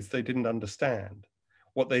disease they didn't understand.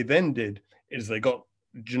 What they then did is they got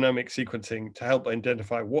genomic sequencing to help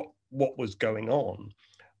identify what was going on.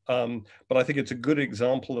 But I think it's a good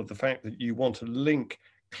example of the fact that you want to link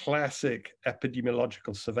classic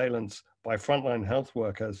epidemiological surveillance by frontline health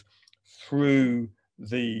workers through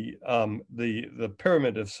the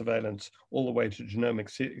pyramid of surveillance all the way to genomic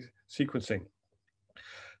sequencing.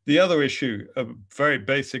 The other issue, a very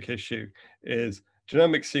basic issue, is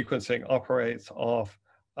genomic sequencing operates off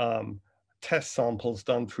test samples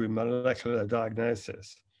done through molecular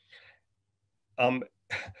diagnosis. I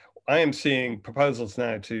am seeing proposals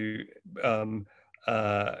now to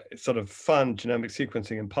sort of fund genomic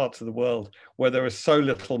sequencing in parts of the world where there is so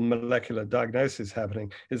little molecular diagnosis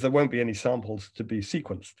happening, is there won't be any samples to be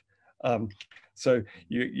sequenced. So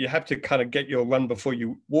you have to kind of get your run before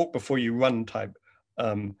you walk before you run type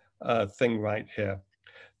thing right here.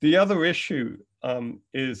 The other issue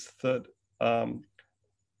is that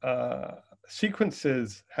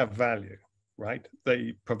sequences have value, right?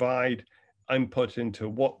 They provide input into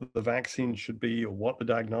what the vaccine should be or what the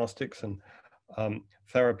diagnostics and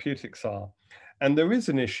therapeutics are. And there is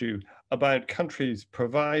an issue about countries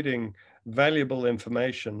providing valuable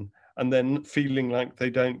information and then feeling like they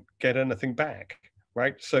don't get anything back,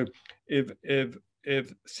 right? So if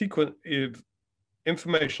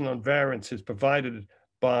information on variants is provided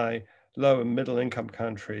by low and middle income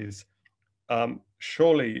countries,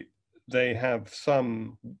 surely they have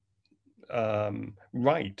some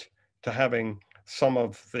right to having some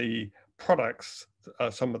of the products,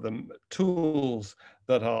 some of the tools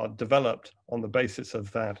that are developed on the basis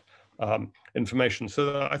of that information.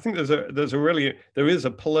 So I think there is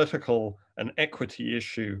a political and equity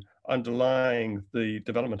issue underlying the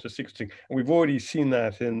development of sequencing. And we've already seen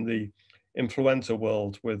that in the influenza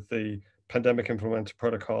world with the pandemic influenza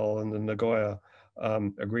protocol and the Nagoya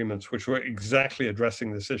agreements, which were exactly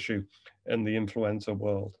addressing this issue in the influenza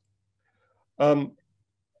world.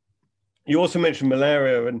 You also mentioned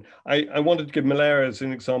malaria, and I wanted to give malaria as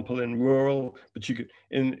an example in rural, but you could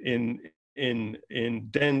in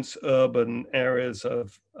dense urban areas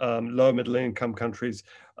of low middle income countries,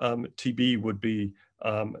 TB would be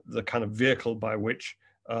the kind of vehicle by which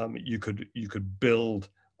you could build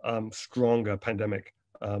stronger pandemic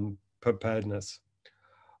preparedness.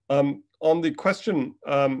 On the question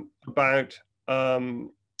about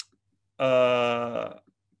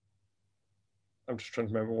I'm just trying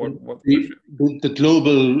to remember what the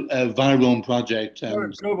Global Virome Project.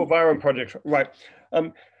 Global Virome Project, right.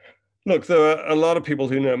 Look, there are a lot of people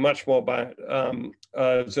who know much more about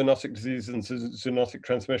zoonotic disease and zoonotic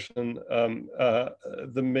transmission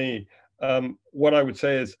than me. What I would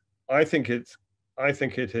say is, I think it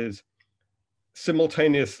is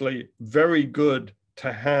simultaneously very good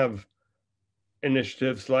to have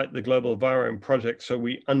initiatives like the Global Virome Project, so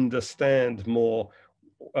we understand more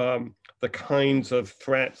the kinds of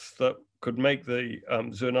threats that could make the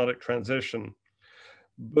zoonotic transition.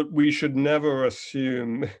 But we should never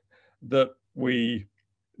assume that we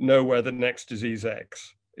know where the next disease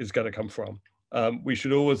X is going to come from. We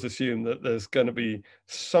should always assume that there's going to be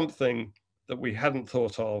something that we hadn't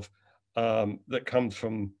thought of that comes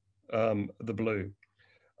from the blue.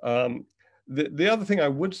 The other thing I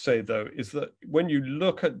would say, though, is that when you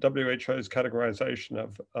look at WHO's categorization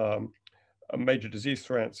of major disease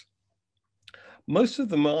threats, most of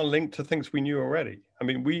them are linked to things we knew already. I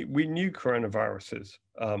mean, we knew coronaviruses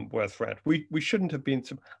were a threat. We shouldn't have been.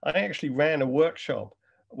 I actually ran a workshop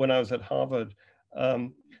when I was at Harvard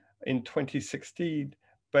in 2016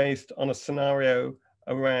 based on a scenario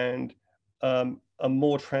around a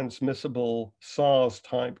more transmissible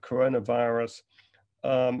SARS-type coronavirus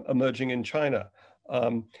emerging in China.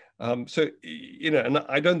 So, you know, and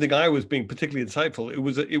I don't think I was being particularly insightful.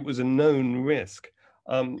 It was a known risk.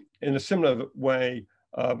 In a similar way,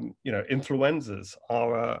 you know, influenzas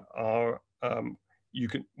are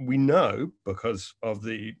we know because of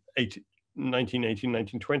the 1918,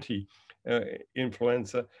 1920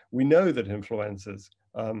 influenza, we know that influenzas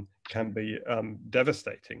can be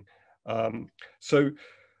devastating. So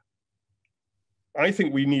I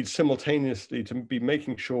think we need simultaneously to be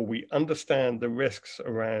making sure we understand the risks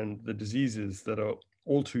around the diseases that are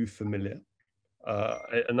all too familiar.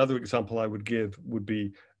 Another example I would give would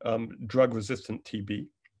be drug-resistant TB.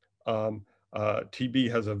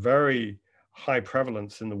 TB has a very high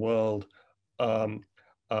prevalence in the world. A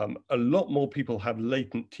lot more people have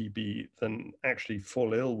latent TB than actually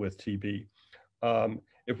fall ill with TB.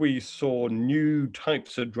 If we saw new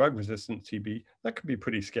types of drug-resistant TB, that could be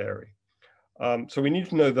pretty scary. So we need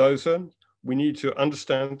to know those. We need to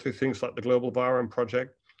understand through things like the Global Virome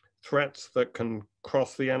Project, threats that can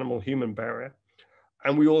cross the animal-human barrier.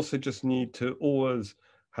 And we also just need to always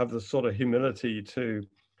have the sort of humility to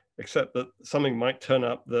accept that something might turn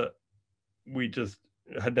up that we just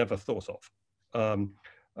had never thought of.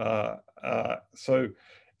 So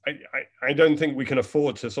I don't think we can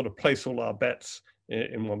afford to sort of place all our bets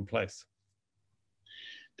in one place.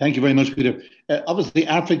 Thank you very much, Peter. Obviously,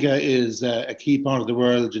 Africa is a key part of the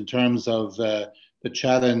world in terms of the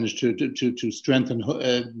challenge to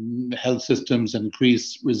strengthen health systems and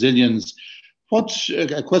increase resilience.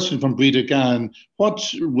 A question from Breda Gann, what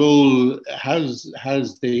role has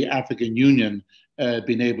the African Union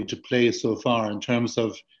been able to play so far in terms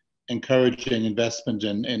of encouraging investment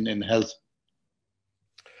in health?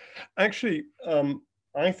 Actually,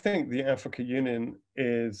 I think the African Union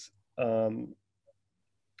is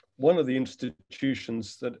one of the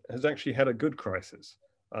institutions that has actually had a good crisis.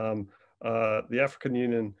 The African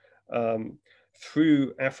Union,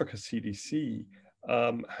 through Africa CDC,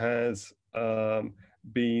 has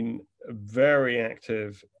been very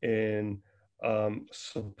active in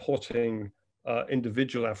supporting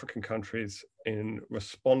individual African countries in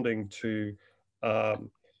responding to the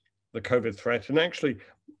COVID threat. And actually,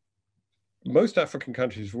 most African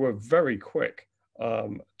countries were very quick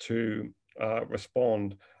to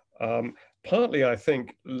respond. Partly, I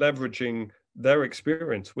think, leveraging their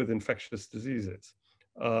experience with infectious diseases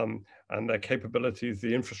and their capabilities,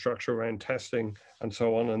 the infrastructure around testing and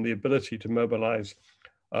so on, and the ability to mobilize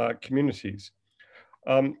communities.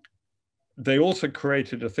 They also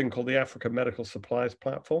created a thing called the Africa Medical Supplies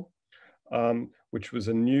Platform, which was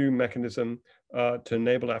a new mechanism to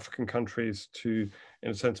enable African countries to,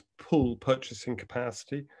 in a sense, pool purchasing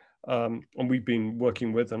capacity. And we've been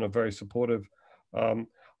working with and are very supportive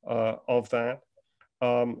of that.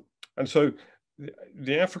 And so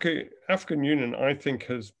the African Union, I think,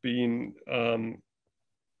 has been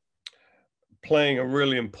playing a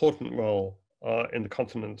really important role in the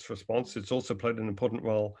continent's response. It's also played an important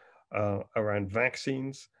role around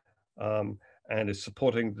vaccines and is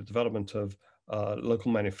supporting the development of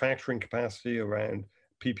local manufacturing capacity around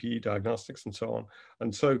PPE diagnostics and so on.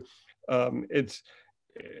 And so it's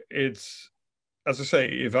as I say,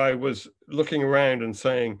 if I was looking around and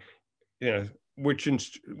saying, you know,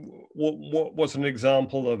 what was an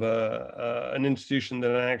example of an institution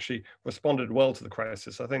that actually responded well to the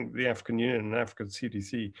crisis, I think the African Union and African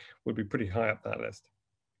CDC would be pretty high up that list.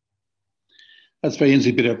 That's very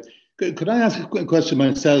interesting, Peter. Could I ask a question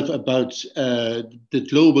myself about the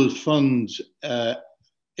Global Fund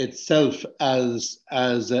itself as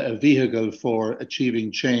a vehicle for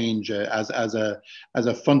achieving change, as a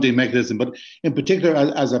funding mechanism, but in particular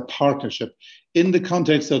as a partnership? In the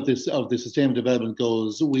context of the Sustainable Development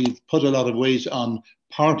Goals, we've put a lot of weight on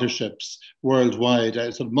partnerships worldwide,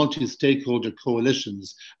 sort of multi-stakeholder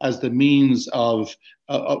coalitions as the means of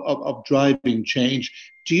driving change.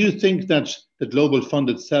 Do you think that the Global Fund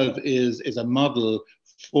itself is a model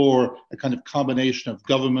for a kind of combination of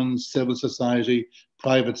government, civil society,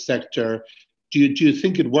 private sector? Do you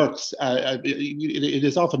think it works? It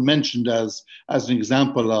is often mentioned as an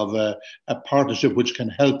example of a partnership which can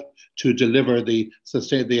help to deliver the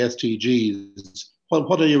SDGs.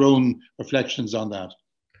 What are your own reflections on that?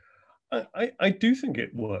 I do think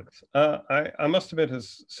it works. I must admit,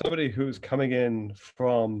 as somebody who's coming in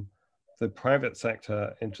from the private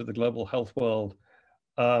sector into the global health world,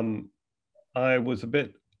 I was a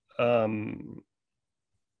bit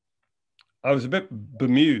I was a bit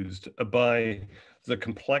bemused by the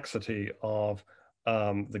complexity of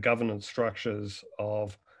the governance structures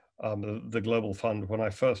of the Global Fund when I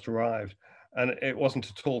first arrived, and it wasn't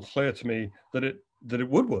at all clear to me that it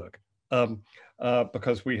would work,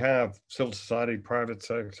 because we have civil society, private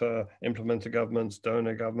sector, implementer governments,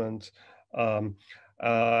 donor governments, and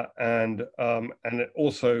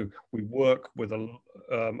also we work with a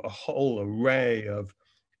whole array of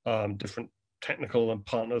different technical and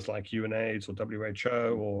partners like UNAIDS or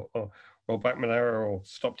WHO or World Bank Malaria or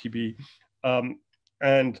Stop TB,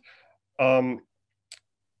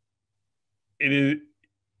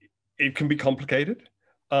 it can be complicated,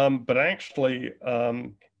 but actually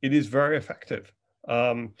it is very effective.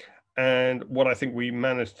 And what I think we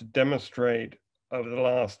managed to demonstrate over the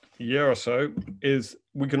last year or so is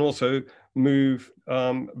we can also move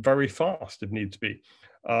very fast if need to be.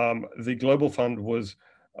 The Global Fund was,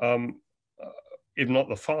 if not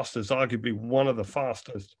the fastest, arguably one of the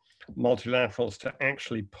fastest multilaterals to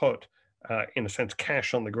actually put, in a sense,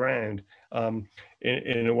 cash on the ground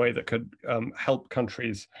in a way that could help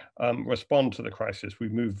countries respond to the crisis. We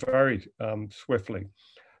moved very swiftly.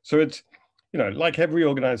 So it's, like every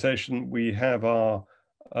organization, we have our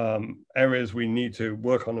areas we need to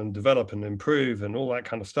work on and develop and improve and all that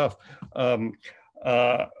kind of stuff. But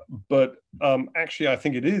actually, I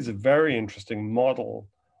think it is a very interesting model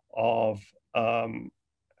of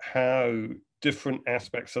how different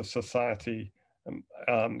aspects of society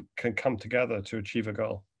can come together to achieve a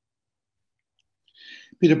goal.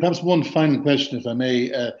 Peter, perhaps one final question, if I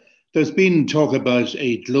may. There's been talk about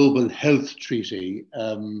a global health treaty,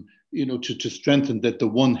 to strengthen the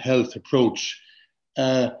One Health approach.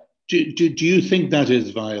 Do you think that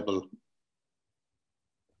is viable?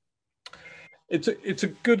 It's a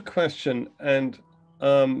good question, and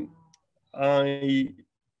I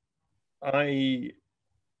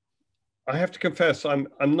have to confess I'm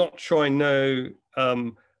not sure I know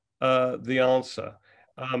the answer.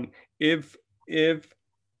 If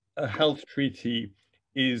a health treaty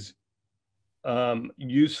is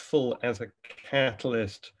useful as a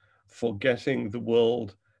catalyst for getting the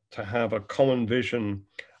world to have a common vision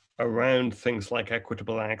around things like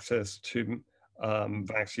equitable access to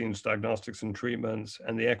vaccines, diagnostics, and treatments,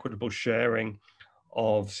 and the equitable sharing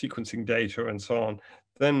of sequencing data and so on,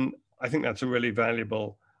 then I think that's a really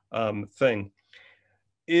valuable thing.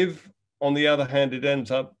 If, on the other hand, it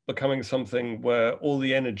ends up becoming something where all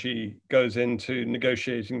the energy goes into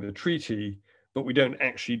negotiating the treaty, but we don't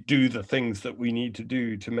actually do the things that we need to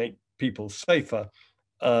do to make people safer,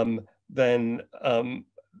 then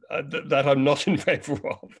that I'm not in favor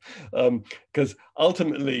of, because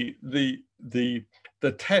ultimately the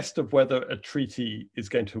test of whether a treaty is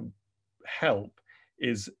going to help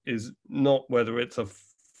is not whether it's a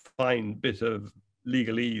fine bit of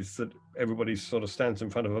legalese that everybody sort of stands in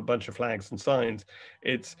front of a bunch of flags and signs.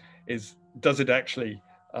 Does it actually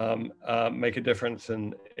make a difference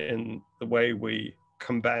in the way we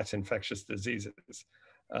combat infectious diseases?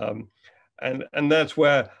 And that's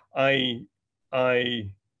where I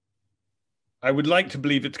would like to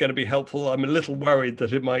believe it's going to be helpful. I'm a little worried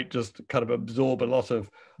that it might just kind of absorb a lot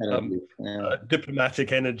of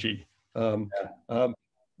diplomatic energy. But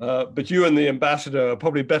you and the ambassador are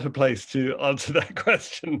probably better placed to answer that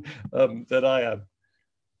question than I am.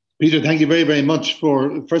 Peter, thank you very, very much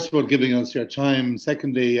for, first of all, giving us your time.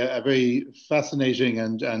 Secondly, a very fascinating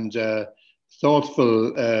and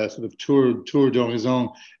thoughtful sort of tour d'horizon.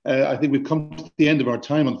 I think we've come to the end of our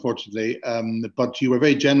time, unfortunately, but you were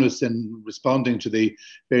very generous in responding to the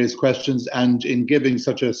various questions and in giving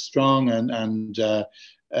such a strong and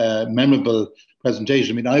memorable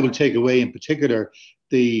presentation. I mean, I will take away in particular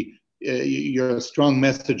your strong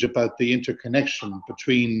message about the interconnection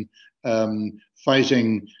between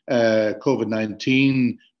fighting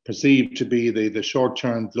COVID-19, perceived to be the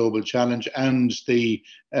short-term global challenge, and the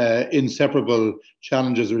inseparable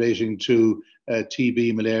challenges relating to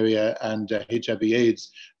TB, malaria, and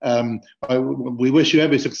HIV/AIDS. We wish you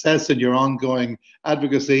every success in your ongoing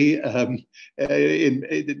advocacy on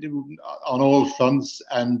all fronts,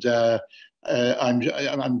 and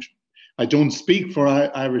I don't speak for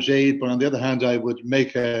Irish Aid, but on the other hand, I would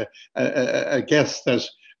make a guess that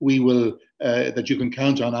we will that you can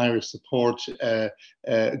count on Irish support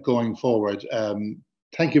going forward.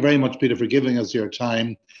 Thank you very much, Peter, for giving us your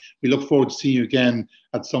time. We look forward to seeing you again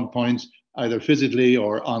at some point, either physically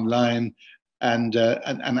or online. And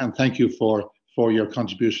thank you for your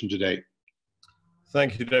contribution today.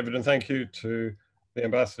 Thank you, David, and thank you to the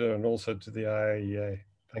ambassador and also to the IIEA.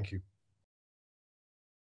 Thank you.